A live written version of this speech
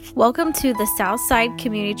Welcome to the Southside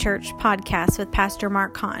Community Church podcast with Pastor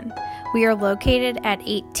Mark Hahn. We are located at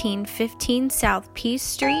 1815 South Peace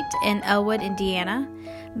Street in Elwood, Indiana.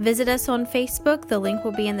 Visit us on Facebook. The link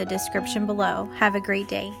will be in the description below. Have a great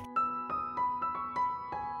day.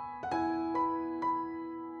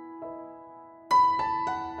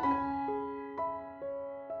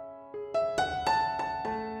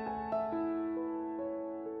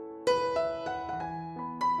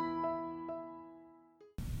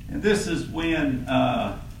 And this is when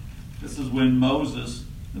Moses,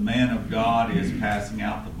 the man of God, is passing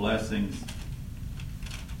out the blessings,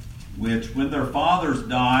 which when their fathers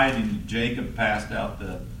died and Jacob passed out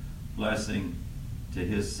the blessing to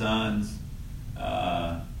his sons,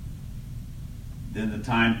 then the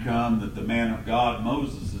time come that the man of God,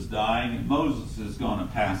 Moses, is dying, and Moses is going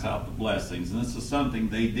to pass out the blessings. And this is something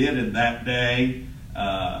they did in that day,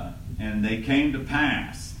 and they came to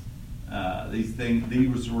pass.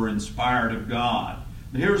 These were inspired of God.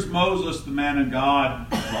 But here's Moses, the man of God,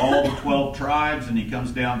 for all the 12 tribes, and he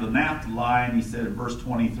comes down to Naphtali, and he said in verse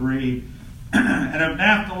 23, and of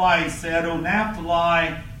Naphtali he said, O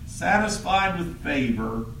Naphtali, satisfied with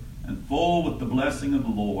favor and full with the blessing of the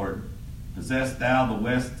Lord, possess thou the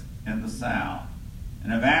west and the south.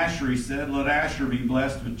 And of Asher he said, let Asher be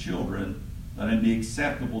blessed with children, let him be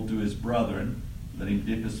acceptable to his brethren, let him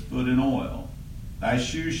dip his foot in oil. Thy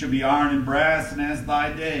shoes shall be iron and brass, and as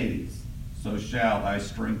thy days, so shall thy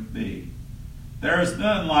strength be. There is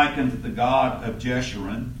none like unto the God of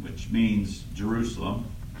Jeshurun, which means Jerusalem,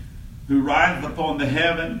 who rideth upon the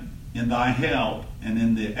heaven in thy help, and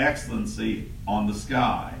in the excellency on the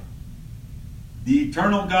sky. The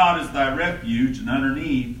eternal God is thy refuge, and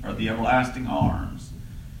underneath are the everlasting arms.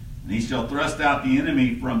 And he shall thrust out the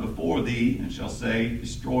enemy from before thee, and shall say,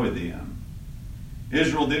 destroy them.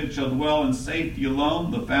 Israel then shall dwell in safety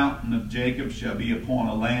alone. The fountain of Jacob shall be upon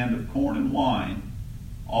a land of corn and wine.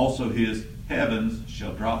 Also his heavens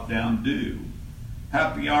shall drop down dew.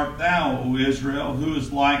 Happy art thou, O Israel, who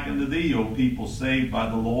is like unto thee, O people saved by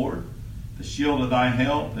the Lord, the shield of thy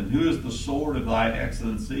help, and who is the sword of thy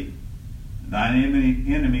excellency. And thine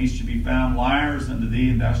enemies shall be found liars unto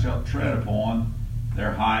thee, and thou shalt tread upon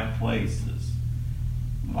their high places.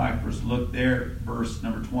 I'd like for us to look there at verse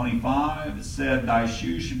number 25. It said, thy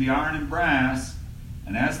shoes should be iron and brass,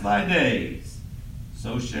 and as thy days,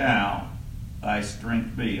 so shall thy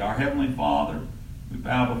strength be. Our Heavenly Father, we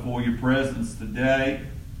bow before your presence today.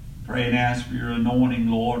 Pray and ask for your anointing,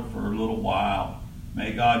 Lord, for a little while.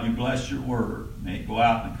 May God, you bless your word. May it go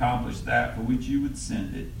out and accomplish that for which you would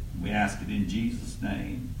send it. We ask it in Jesus'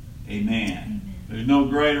 name. Amen. There's no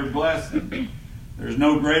greater blessing. There's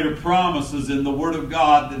no greater promises in the Word of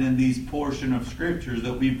God than in these portion of Scriptures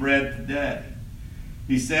that we've read today.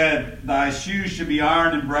 He said, thy shoes shall be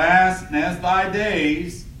iron and brass, and as thy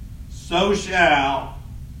days, so shall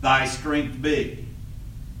thy strength be.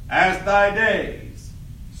 As thy days,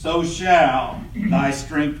 so shall thy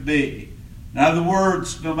strength be. In other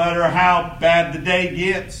words, no matter how bad the day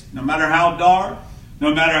gets, no matter how dark,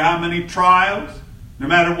 no matter how many trials, no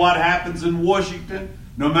matter what happens in Washington,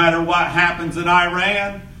 no matter what happens in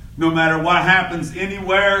Iran, no matter what happens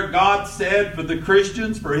anywhere, God said for the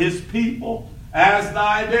Christians, for his people, as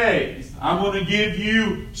thy days, I'm going to give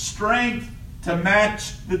you strength to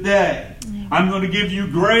match the day. I'm going to give you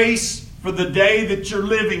grace for the day that you're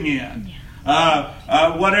living in.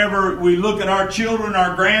 Whatever we look at our children,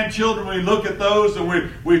 our grandchildren, we look at those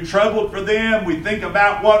and we're troubled for them. We think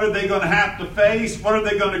about what are they going to have to face, what are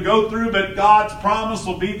they going to go through, but God's promise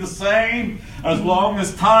will be the same. As long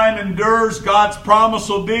as time endures, God's promise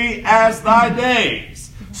will be, as thy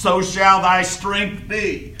days, so shall thy strength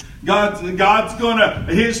be. God's going to,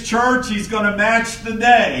 his church, he's going to match the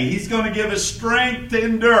day. He's going to give us strength to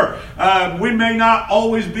endure. We may not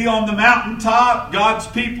always be on the mountaintop. God's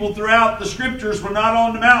people throughout the Scriptures were not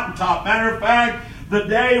on the mountaintop. Matter of fact, the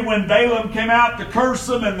day when Balaam came out to curse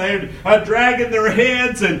them and they dragging their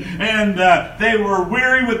heads and they were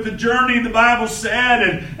weary with the journey, the Bible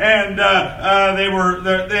said, and they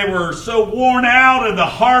were so worn out of the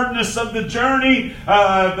hardness of the journey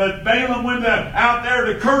that Balaam went out there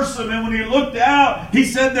to curse them, and when he looked out, he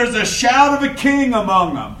said there's a shout of a king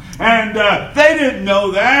among them. And they didn't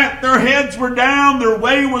know that. Their heads were down. Their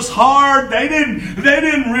way was hard. They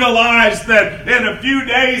didn't realize that in a few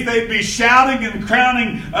days they'd be shouting and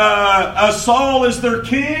crowning Saul as their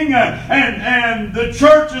king. And the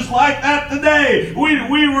church is like that today.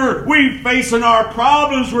 We facing our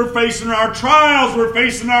problems. We're facing our trials. We're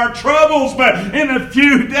facing our troubles. But in a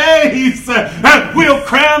few days, we'll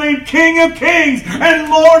crown him King of Kings and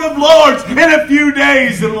Lord of Lords. In a few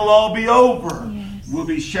days, it'll all be over. We'll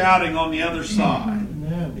be shouting on the other side.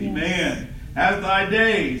 Amen. as thy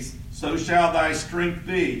days, so shall thy strength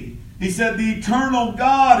be. He said, the eternal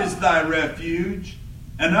God is thy refuge,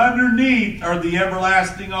 and underneath are the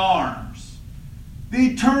everlasting arms.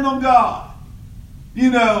 The eternal God. You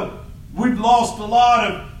know, we've lost a lot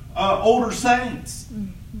of older saints.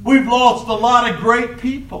 We've lost a lot of great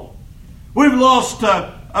people. We've lost,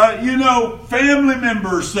 family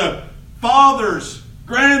members, fathers,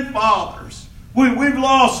 grandfathers. We've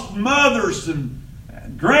lost mothers and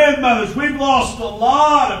grandmothers. We've lost a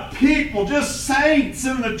lot of people, just saints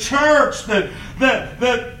in the church that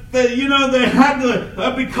they had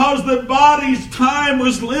to, because their body's time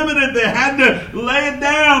was limited, they had to lay it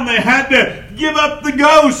down. They had to give up the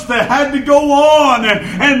ghost. They had to go on.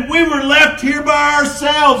 And we were left here by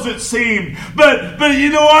ourselves, it seemed. But you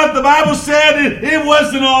know what? The Bible said it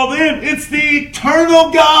wasn't all them. It's the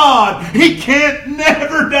eternal God. He can't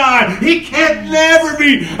never die. He can't never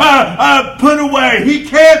be put away. He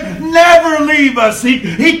can't never leave us.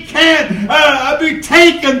 He can't be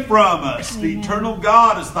taken from us. Amen. The eternal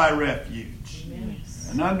God is thy refuge. Yes.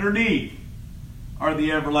 And underneath are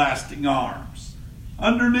the everlasting arms.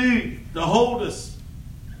 Underneath to hold us,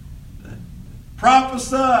 to prop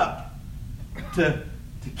us up, to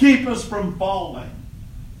keep us from falling.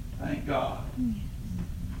 Thank God.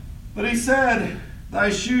 But he said, thy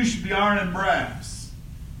shoes should be iron and brass.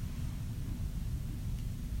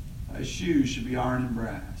 Thy shoes should be iron and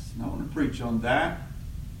brass. And I want to preach on that.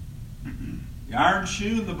 The iron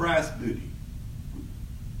shoe and the brass booty.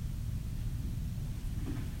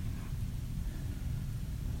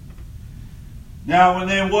 Now, when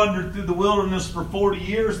they wandered through the wilderness for 40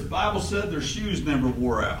 years, the Bible said their shoes never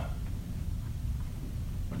wore out.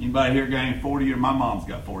 Anybody here got any 40-year? My mom's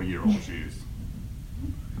got 40-year-old shoes.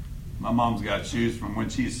 My mom's got shoes from when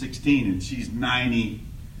she's 16 and she's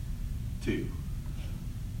 92.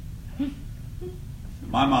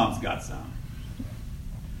 My mom's got some.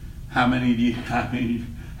 How many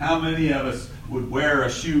of us would wear a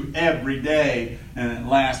shoe every day and it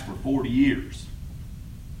lasts for 40 years?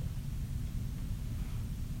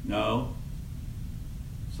 No.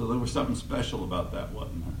 So there was something special about that,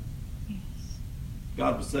 wasn't there? Yes.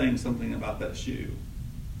 God was saying something about that shoe.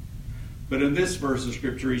 But in this verse of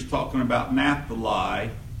Scripture, he's talking about Naphtali,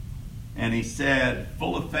 and he said,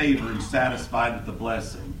 full of favor and satisfied with the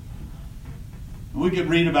blessing. We could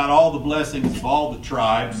read about all the blessings of all the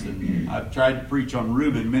tribes, and I've tried to preach on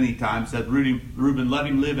Reuben many times, said, Reuben, let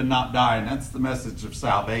him live and not die, and that's the message of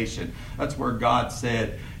salvation. That's where God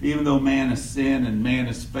said, even though man has sinned and man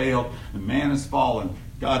has failed and man has fallen,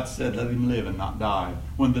 God said, let him live and not die.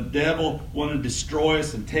 When the devil wanted to destroy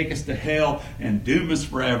us and take us to hell and doom us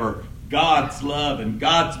forever, God's love and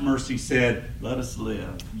God's mercy said, let us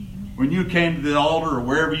live. When you came to the altar or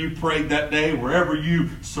wherever you prayed that day, wherever you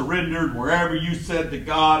surrendered, wherever you said to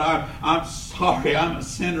God, I'm sorry, I'm a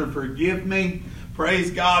sinner, forgive me. Praise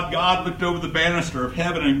God. God looked over the banister of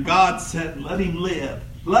heaven and God said, let him live.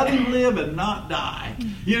 Let him live and not die.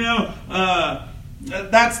 You know,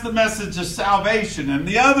 that's the message of salvation. And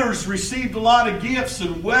the others received a lot of gifts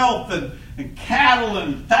and wealth and cattle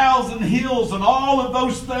and 1,000 hills and all of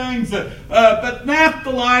those things. But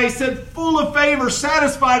Naphtali said, full of favor,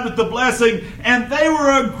 satisfied with the blessing. And they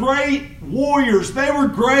were great warriors. They were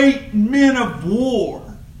great men of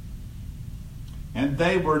war. And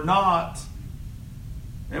they were not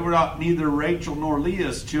neither Rachel nor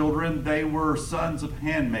Leah's children. They were sons of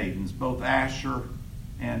handmaidens, both Asher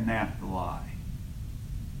and Naphtali.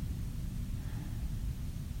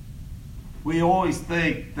 We always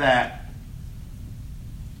think that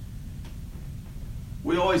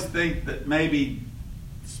maybe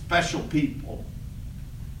special people.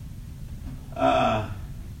 But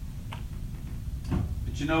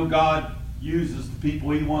you know, God uses the people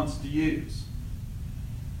he wants to use.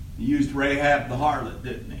 He used Rahab the harlot,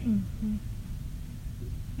 didn't he? Mm-hmm.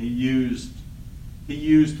 He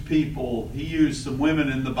used people. He used some women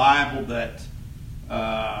in the Bible that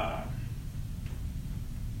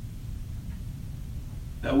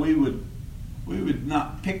we would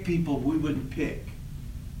not pick people we wouldn't pick.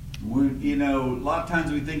 A lot of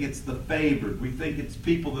times we think it's the favored. We think it's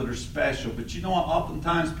people that are special. But you know what?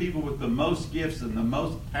 Oftentimes people with the most gifts and the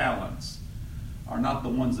most talents are not the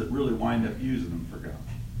ones that really wind up using them for God.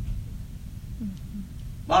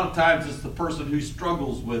 A lot of times it's the person who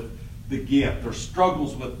struggles with the gift or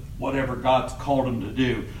struggles with whatever God's called them to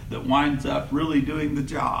do that winds up really doing the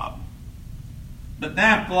job. But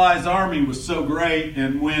Naphtali's army was so great,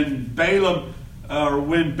 and when Barak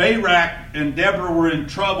and Deborah were in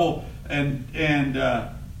trouble and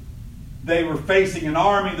they were facing an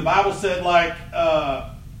army, the Bible said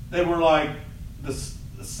they were like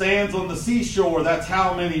sands on the seashore. That's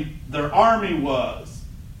how many their army was.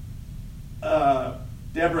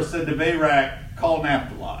 Deborah said to Barak, call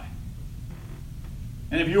Naphtali.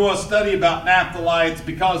 And if you want to study about Naphtali, it's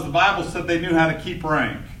because the Bible said they knew how to keep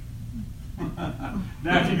rank. Now,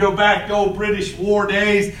 if you go back to old British war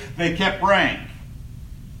days, they kept rank.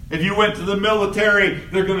 If you went to the military,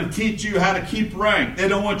 they're going to teach you how to keep rank. They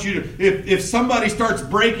don't want you to... If somebody starts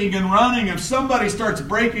breaking and running, if somebody starts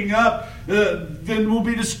breaking up, then we'll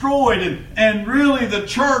be destroyed. And really, the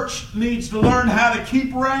church needs to learn how to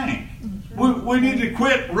keep rank. We need to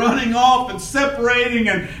quit running off and separating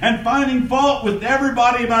and finding fault with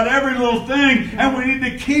everybody about every little thing. And we need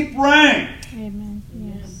to keep rank. Amen.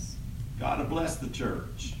 Yes. God to bless the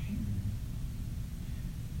church.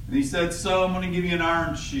 And he said, so I'm going to give you an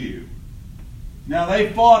iron shoe. Now they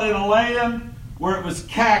fought in a land where it was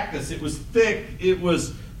cactus. It was thick.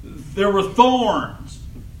 There were thorns.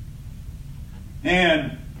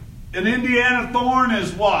 And an Indiana thorn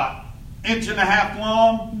is what? 1.5 inches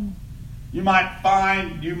long? You might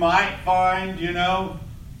find,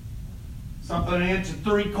 something 1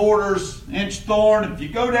 3/4 inch thorn. If you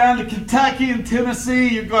go down to Kentucky and Tennessee,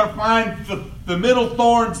 you're going to find the middle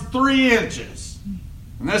thorns 3 inches.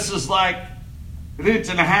 And this is like 1.5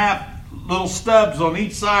 inches, little stubs on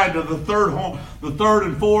each side of the third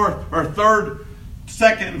and fourth, or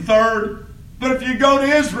second and third. But if you go to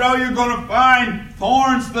Israel, you're going to find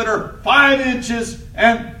thorns that are 5 inches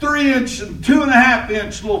and 3 inch and 2.5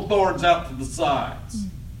 inch little thorns out to the sides.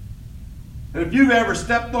 And if you've ever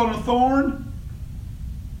stepped on a thorn,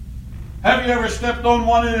 have you ever stepped on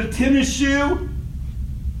one in a tennis shoe?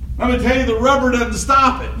 Let me tell you, the rubber doesn't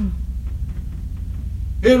stop it.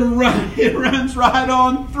 It runs right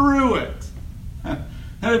on through it.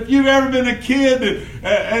 And if you've ever been a kid,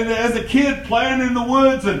 and as a kid playing in the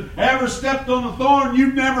woods and ever stepped on a thorn,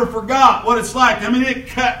 you've never forgot what it's like. I mean, it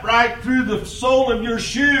cut right through the sole of your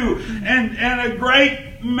shoe. And a great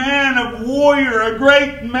man, a warrior, a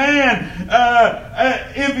great man,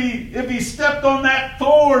 if he stepped on that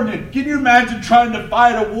thorn, can you imagine trying to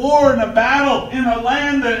fight a war and a battle in a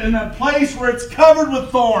land, in a place where it's covered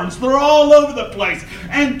with thorns? They're all over the place.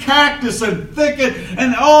 And cactus and thicket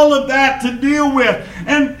and all of that to deal with.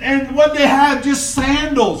 And what they had, just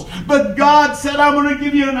sandals. But God said, I'm going to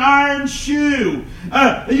give you an iron shoe.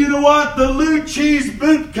 You know what? The Lucchese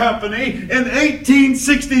Boot Company in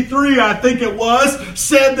 1863, I think it was,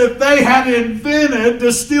 said that they had invented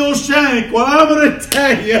the steel shank. Well, I'm going to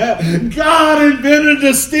tell you, God invented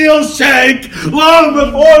the steel shank long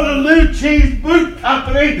before the Lucchese Boot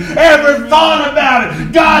Company ever thought about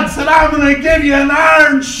it. God said, I'm going to give you an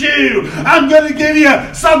iron shoe. I'm going to give you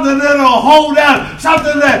something that'll hold out.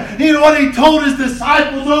 Something that, you know what he told his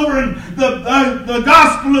disciples over in the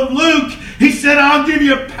Gospel of Luke? He said, I'll give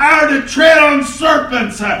you power to tread on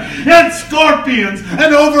serpents and scorpions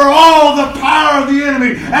and over all the power of the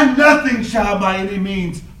enemy, and nothing shall by any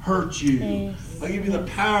means hurt you. Yes. I'll give you the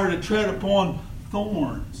power to tread upon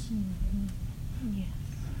thorns. Mm-hmm. Yes.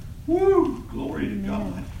 Woo! Glory to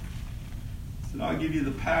God. He said, I'll give you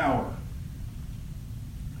the power.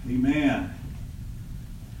 Amen.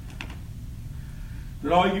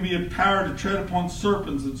 That I'll give you power to tread upon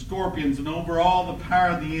serpents and scorpions and over all the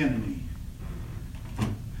power of the enemy.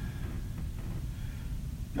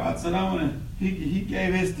 God said, He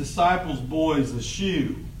gave His disciples, boys, a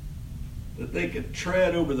shoe that they could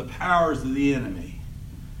tread over the powers of the enemy,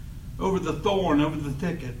 over the thorn, over the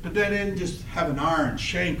thicket. But they didn't just have an iron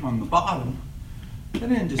shank on the bottom. They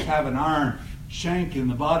didn't just have an iron shank in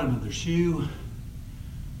the bottom of their shoe.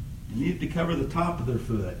 It needed to cover the top of their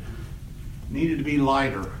foot. It needed to be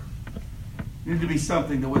lighter. It needed to be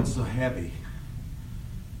something that wasn't so heavy.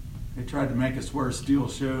 They tried to make us wear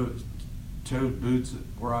steel-toed boots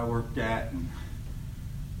where I worked at, and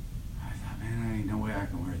I thought, man, there ain't no way I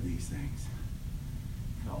can wear these things.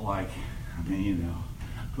 Felt like,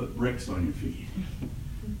 put bricks on your feet.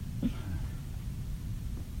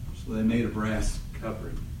 So they made a brass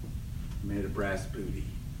covering, made a brass bootie.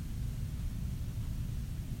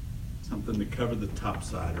 Something to cover the top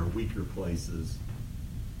side or weaker places.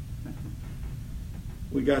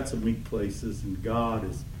 We got some weak places, and God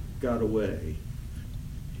has got a way.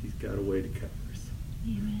 He's got a way to cover us.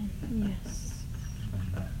 Amen. Yes.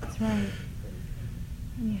 That's right.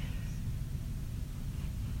 Yes.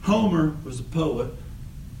 Homer was a poet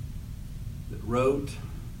that wrote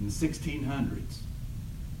in the 1600s.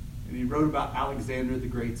 And he wrote about Alexander the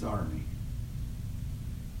Great's army.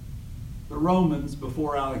 The Romans,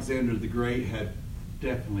 before Alexander the Great, had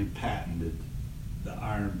definitely patented the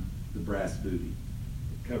brass bootie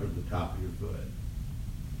that covered the top of your foot.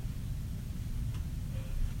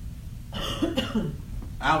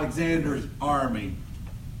 Alexander's army,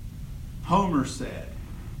 Homer said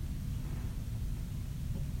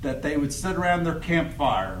that they would sit around their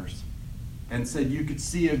campfires and said you could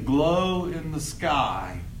see a glow in the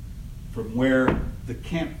sky from where the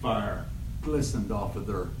campfire glistened off of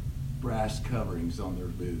their brass coverings on their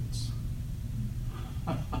boots.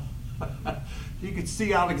 You could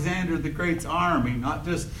see Alexander the Great's army, not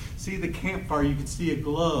just see the campfire, you could see a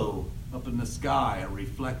glow up in the sky, a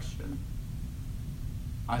reflection.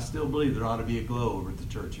 I still believe there ought to be a glow over at the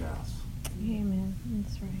church house. Amen.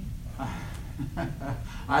 That's right.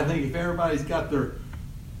 I think if everybody's got their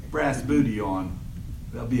brass booty on,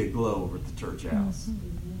 there'll be a glow over at the church house.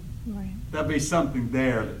 Mm-hmm. Right. There'll be something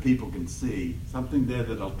there that people can see, something there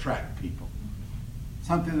that'll attract people.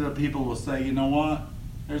 Something that people will say, you know what?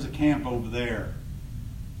 There's a camp over there.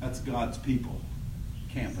 That's God's people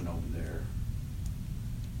camping over there.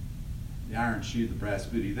 The iron shoe, the brass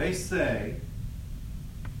booty. They say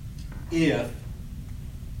if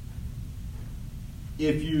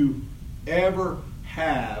you ever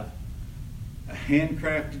have a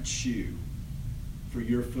handcrafted shoe for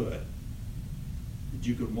your foot, that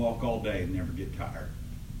you can walk all day and never get tired.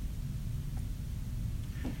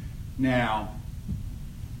 Now,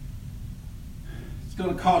 it's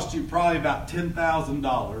going to cost you probably about $10,000,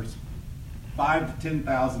 $5,000 to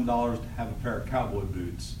 $10,000 to have a pair of cowboy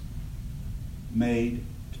boots made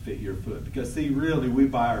to fit your foot. Because see, really, we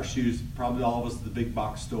buy our shoes, probably all of us at the big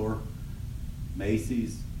box store,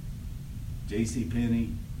 Macy's,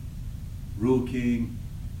 JCPenney, Rural King,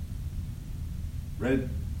 Red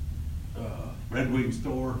Wing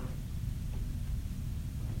store.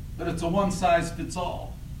 But it's a one size fits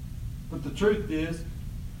all. But the truth is,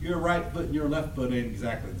 your right foot and your left foot ain't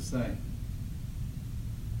exactly the same.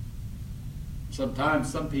 Sometimes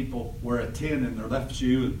some people wear a 10 in their left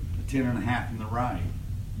shoe and a 10 and a half in the right.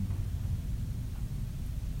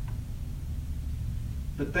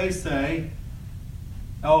 But they say,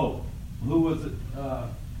 oh, who was it?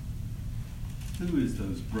 Who is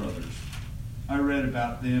those brothers? I read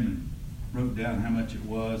about them and wrote down how much it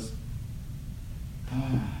was.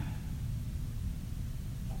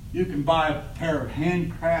 You can buy a pair of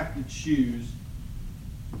handcrafted shoes,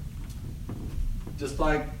 just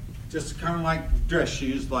kind of like dress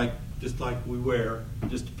shoes, just like we wear,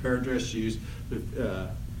 just a pair of dress shoes. I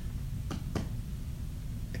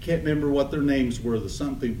can't remember what their names were.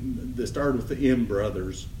 Something that started with the M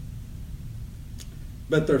Brothers,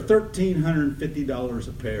 but they're $1,350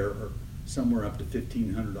 a pair, or somewhere up to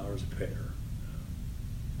 $1,500 a pair.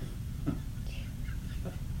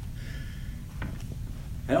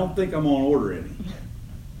 I don't think I'm going to order any.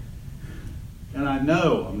 And I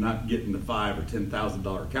know I'm not getting the $5,000 or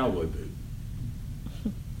 $10,000 cowboy boot.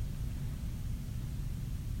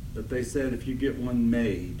 But they said if you get one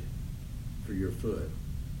made for your foot,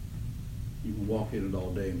 you can walk in it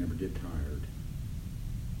all day and never get tired.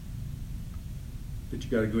 But you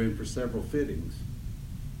got to go in for several fittings.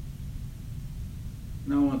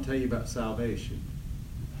 Now I want to tell you about salvation.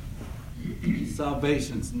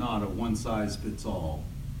 Salvation's not a one size fits all.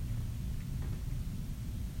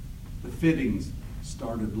 The fittings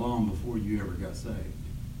started long before you ever got saved.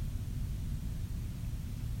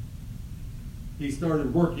 He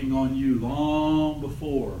started working on you long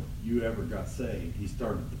before you ever got saved. He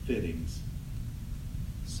started the fittings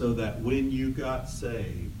so that when you got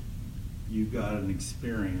saved, you got an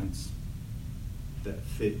experience that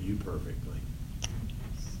fit you perfectly.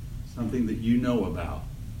 Something that you know about.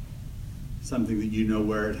 Something that you know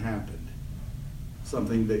where it happened.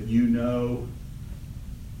 Something that you know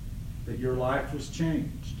that your life was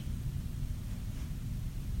changed.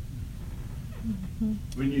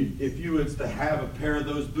 If you was to have a pair of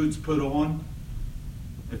those boots put on,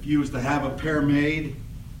 if you was to have a pair made,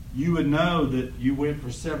 you would know that you went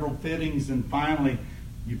for several fittings and finally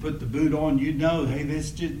you put the boot on. You'd know, hey, this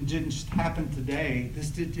didn't just happen today. This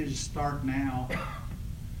didn't just start now.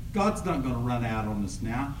 God's not going to run out on us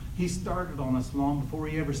now. He started on us long before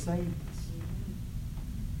he ever saved us.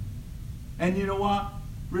 And you know what?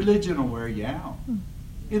 Religion will wear you out.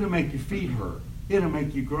 It'll make your feet hurt. It'll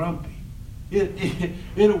make you grumpy.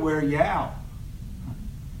 It'll wear you out.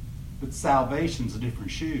 But salvation's a different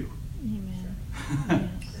shoe. Amen.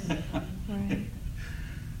 Yes. Right.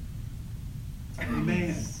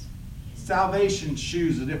 Amen. Salvation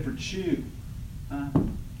shoe's a different shoe.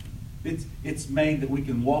 It's made that we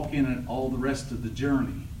can walk in it all the rest of the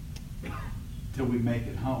journey till we make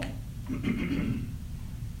it home.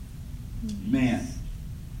 Man,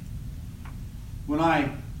 when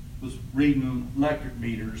I was reading electric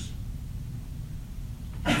meters,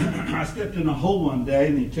 I stepped in a hole one day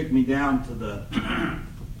and he took me down to the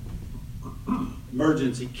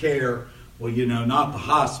emergency care. Well, not the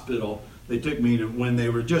hospital. They took me to when they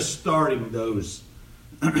were just starting those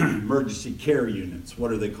emergency care units.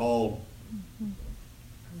 What are they called?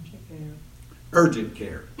 Urgent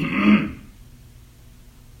care. And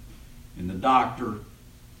the doctor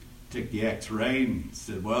took the x-ray and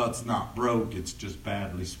said, well, it's not broke, it's just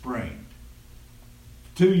badly sprained.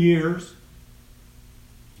 2 years,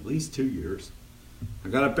 at least 2 years, I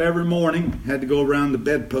got up every morning, had to go around the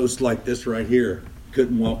bedpost like this right here.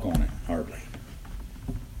 Couldn't walk on it, hardly.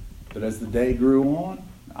 But as the day grew on,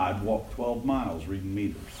 I'd walk 12 miles reading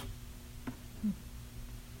meters.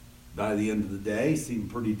 By the end of the day,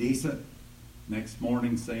 seemed pretty decent. Next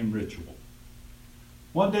morning, same ritual.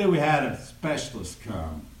 One day we had a specialist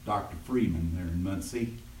come, Dr. Freeman there in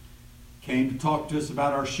Muncie, came to talk to us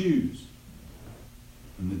about our shoes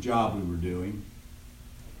and the job we were doing.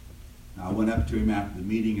 I went up to him after the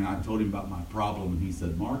meeting and I told him about my problem, and he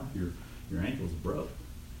said, Mark, your ankle's broke.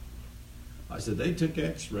 I said, they took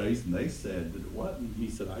x-rays and they said that it wasn't. He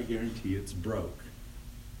said, I guarantee it's broke.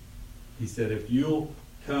 He said, if you'll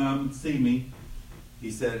come see me,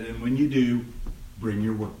 he said, and when you do, bring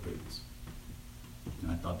your work boots.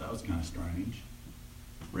 And I thought that was kind of strange.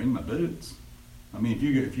 Bring my boots. I mean,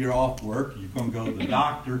 if you're off work, you're going to go to the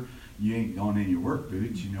doctor, you ain't going in your work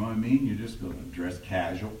boots, you know what I mean? You're just going to dress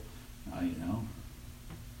casual,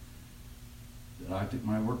 I took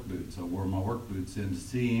my work boots. I wore my work boots in to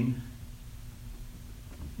see him.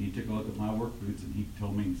 He took a look at my work boots and he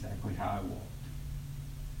told me exactly how I walked.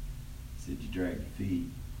 He said, you drag your feet.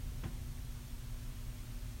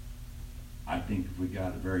 I think if we got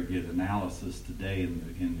a very good analysis today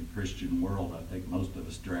in the Christian world, I think most of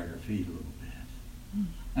us drag our feet a little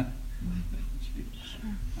bit.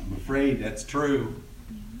 I'm afraid that's true.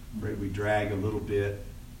 I'm afraid we drag a little bit.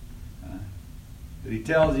 But he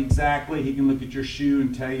tells you exactly. He can look at your shoe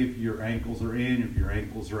and tell you if your ankles are in, if your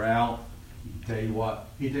ankles are out. He can tell you what.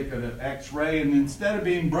 He took an x-ray, and instead of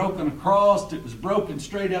being broken across, it was broken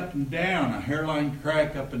straight up and down, a hairline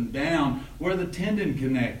crack up and down where the tendon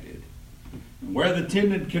connected. And where the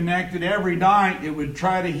tendon connected, every night it would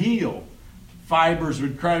try to heal. Fibers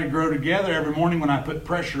would try to grow together. Every morning when I put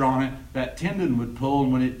pressure on it, that tendon would pull,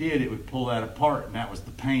 and when it did, it would pull that apart, and that was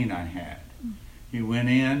the pain I had. He went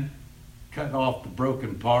in, cut off the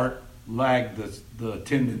broken part, lagged the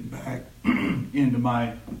tendon back into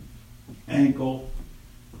my ankle,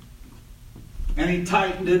 and he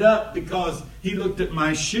tightened it up because he looked at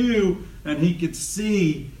my shoe and he could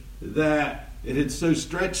see that it had so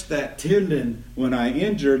stretched that tendon when I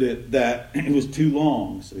injured it that it was too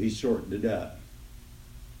long, so he shortened it up.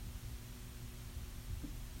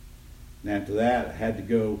 And after that, I had to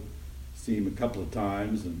go see him a couple of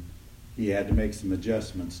times, and he had to make some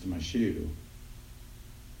adjustments to my shoe.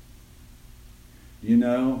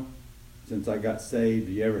 Since I got saved,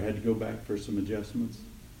 have you ever had to go back for some adjustments?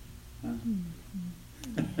 Huh?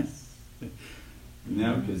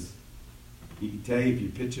 Because he can tell you if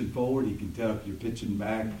you're pitching forward, he can tell if you're pitching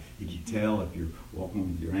back, he can tell if you're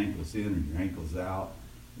walking with your ankles in or your ankles out.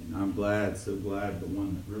 And I'm so glad the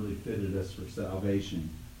one that really fitted us for salvation.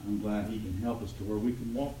 I'm glad he can help us to where we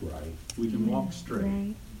can walk right. We can walk straight.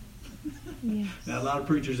 Right. Yes. Now, a lot of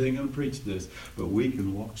preachers ain't going to preach this, but we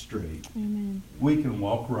can walk straight. Amen. We can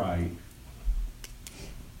walk right.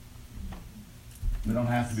 We don't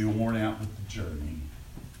have to be worn out with the journey.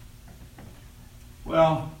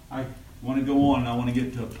 Well, I want to go on, and I want to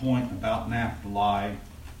get to a point about Naphtali.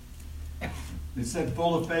 It said,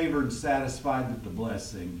 full of favor and satisfied with the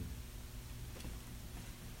blessing.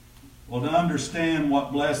 Well, to understand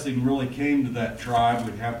what blessing really came to that tribe,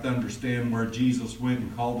 we'd have to understand where Jesus went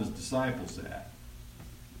and called his disciples at.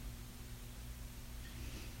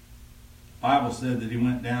 The Bible said that he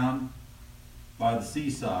went down by the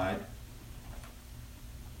seaside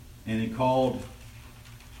and he called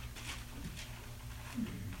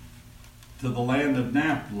to the land of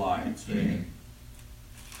Naphtali, it said,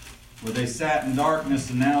 where they sat in darkness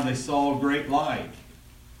and now they saw a great light.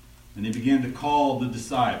 And he began to call the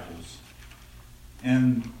disciples.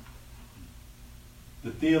 And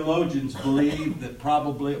the theologians believe that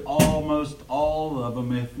probably almost all of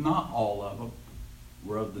them, if not all of them,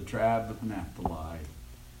 were of the tribe of Naphtali.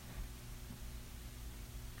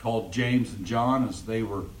 Called James and John as they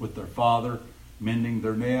were with their father mending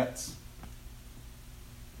their nets.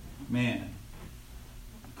 Man,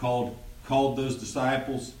 called those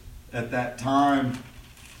disciples at that time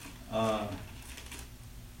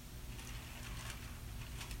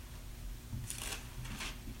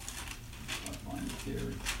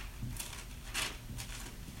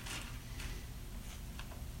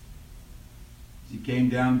He came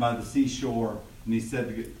down by the seashore And he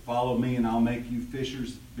said, follow me and I'll make you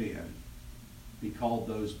fishers of men. He called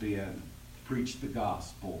those men to preach the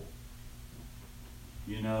gospel.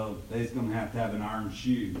 You know, they's going to have an iron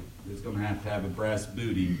shoe. They's going to have a brass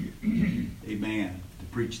booty. Amen. To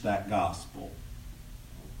preach that gospel.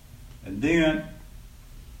 And then,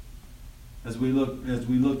 as we look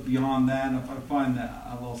beyond that, if I find that,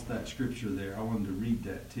 I lost that scripture there. I wanted to read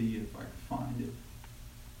that to you if I could find it.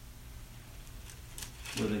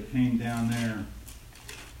 Where they came down there.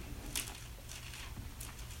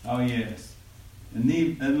 Oh, yes.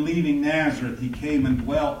 And leaving Nazareth, he came and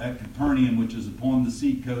dwelt at Capernaum, which is upon the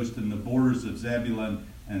sea coast in the borders of Zebulun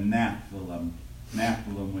and Naphtali.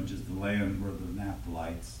 Naphtali, which is the land where the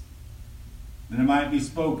Naphtalites. And it might be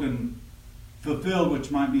fulfilled,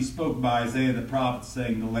 which might be spoken by Isaiah the prophet,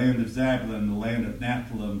 saying, the land of Zebulun, the land of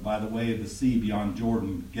Naphtali, by the way of the sea beyond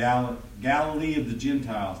Jordan, Galilee of the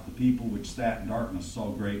Gentiles, the people which sat in darkness saw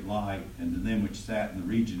great light, and to them which sat in the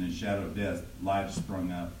region and shadow of death, light has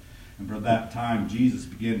sprung up. And for that time Jesus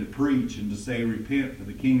began to preach and to say, repent, for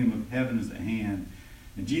the kingdom of heaven is at hand.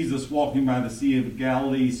 And Jesus, walking by the sea of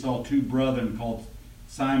Galilee, saw two brethren called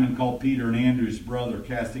Simon, called Peter, and Andrew his brother,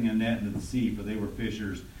 casting a net into the sea, for they were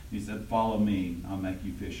fishers. He said, follow me, I'll make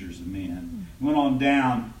you fishers of men. He went on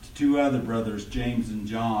down to two other brothers, James and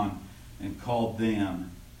John, and called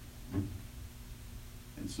them.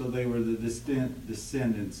 And so they were the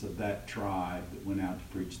descendants of that tribe that went out to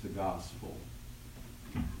preach the gospel.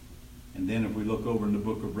 And then if we look over in the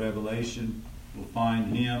book of Revelation, we'll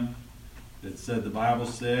find him that said, the Bible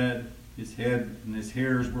said, his head and his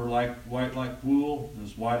hairs were white like wool, and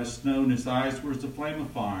as white as snow, and his eyes were as a flame of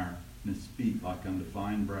fire, and his feet like unto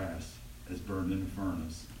fine brass, as burned in a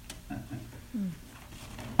furnace.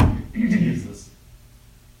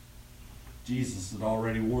 Jesus had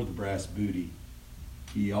already wore the brass booty.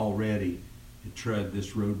 He already had tread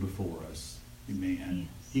this road before us. Amen.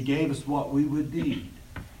 Yes. He gave us what we would need.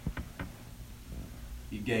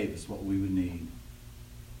 He gave us what we would need.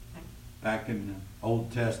 Back in the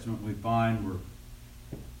Old Testament, we find where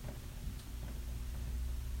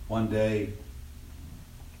one day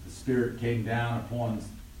the Spirit came down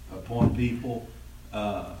upon people,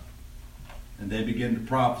 and they began to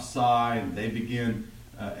prophesy, and they began,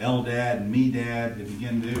 Eldad and Medad, they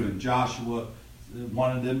began to do, and Joshua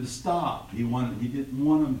wanted them to stop. He didn't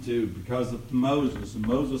want them to because of Moses. And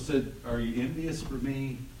Moses said, are you envious for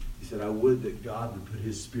me? He said, I would that God would put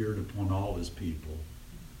his Spirit upon all his people.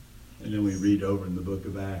 And then we read over in the book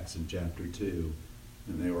of Acts in chapter 2,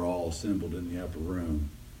 and they were all assembled in the upper room,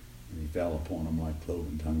 and he fell upon them like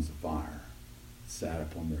cloven tongues of fire, sat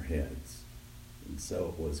upon their heads. And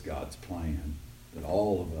so it was God's plan that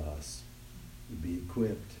all of us would be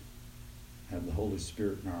equipped, have the Holy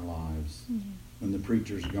Spirit in our lives. Mm-hmm. When the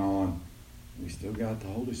preacher's gone, we still got the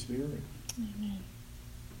Holy Spirit. Amen.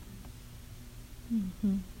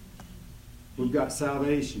 Mm-hmm. We've got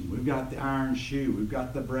salvation. We've got the iron shoe. We've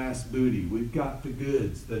got the brass booty. We've got the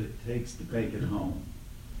goods that it takes to take it home.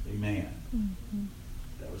 Amen. Mm-hmm.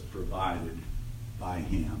 That was provided by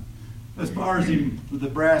him. As far as even with the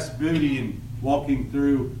brass booty and walking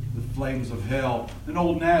through the flames of hell, an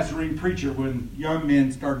old Nazarene preacher, when young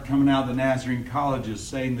men started coming out of the Nazarene colleges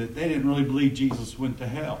saying that they didn't really believe Jesus went to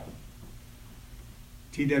hell.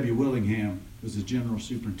 T.W. Willingham was the general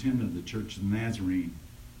superintendent of the Church of the Nazarene.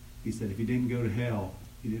 He said if he didn't go to hell,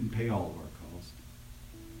 he didn't pay all of our cost.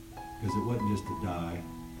 Because it wasn't just to die.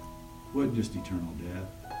 It wasn't just eternal death.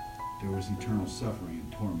 There was eternal suffering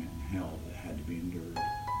and torment in hell that had to be endured.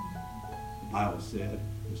 The Bible said,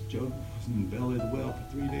 as Job was in the belly of the well for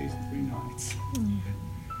 3 days and 3 nights.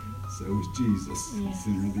 So was Jesus, the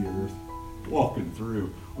center of the earth, walking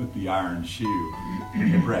through with the iron shoe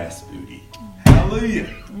and the brass booty. Hallelujah.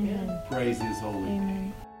 Amen. Praise his holy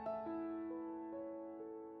name.